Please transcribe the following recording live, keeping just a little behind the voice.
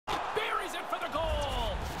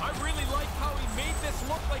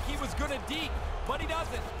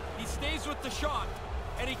stays with the shot,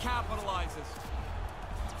 and he capitalizes.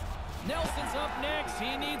 Nelson's up next.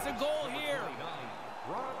 He needs a goal here.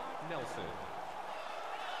 Brock Nelson.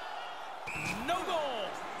 No goal.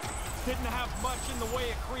 Didn't have much in the way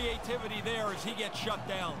of creativity there as he gets shut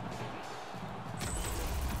down.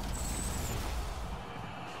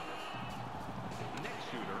 Next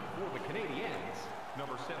shooter for the Canadiens,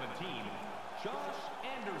 number 17, Josh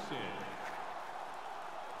Anderson.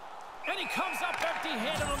 And he comes up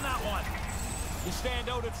empty-handed on that one. You stand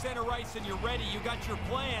out at center ice and you're ready. You got your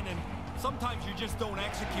plan, and sometimes you just don't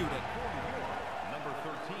execute it. For New York, number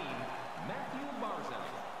 13, Matthew Barzal.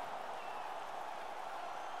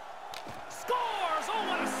 Scores! Oh,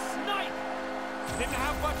 what a snipe! Didn't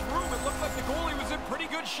have much room. It looked like the goalie was in pretty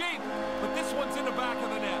good shape, but this one's in the back of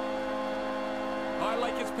the net. I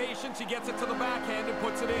like his patience. He gets it to the backhand and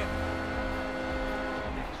puts it in.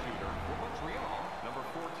 Next shooter for Montreal, number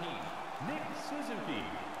 14, Nick Suzuki.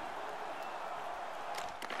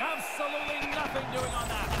 Absolutely nothing doing on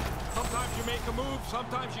that. Sometimes you make a move,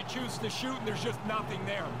 sometimes you choose to shoot, and there's just nothing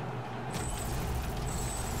there.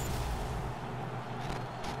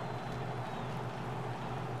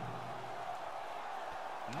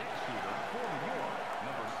 Next shooter for New York,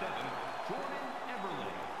 number 7, Jordan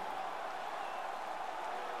Eberle.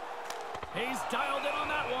 He's dialed in on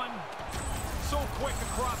that one. So quick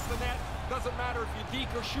across the net. Doesn't matter if you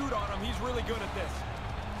deke or shoot on him. He's really good at this.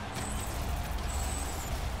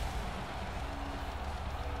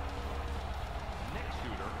 Next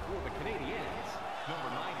shooter for the Canadiens, number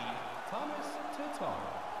 90, Thomas Tatar.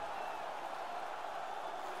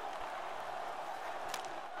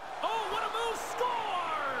 Oh, what a move!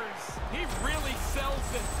 Scores! He really sells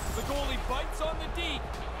it. The goalie bites on the deke,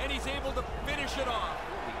 and he's able to finish it off.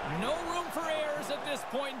 No room for errors at this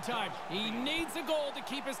point in time. He needs a goal to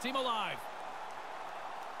keep his team alive.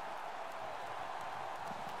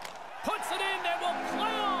 Puts it in and will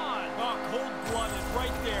play on. Oh, cold-blooded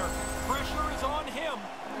right there. Pressure is on him.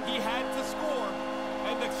 He had to score,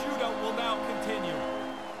 and the shootout will now continue.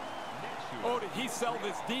 Oh, did he sell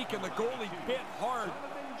this deke, and the goalie bit hard.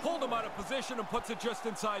 Pulled him out of position and puts it just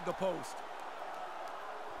inside the post.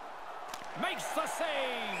 Makes the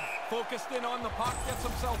save. Focused in on the puck, gets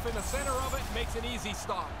himself in the center of it, makes an easy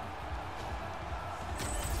stop.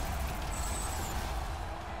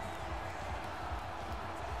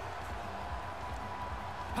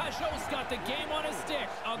 Pajot's got the game on his stick.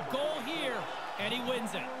 A goal here, and he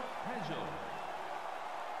wins it. Pajot.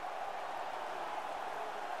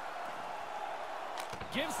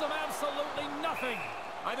 Gives them absolutely nothing.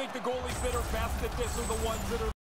 I think the goalies that are best at this are the ones that are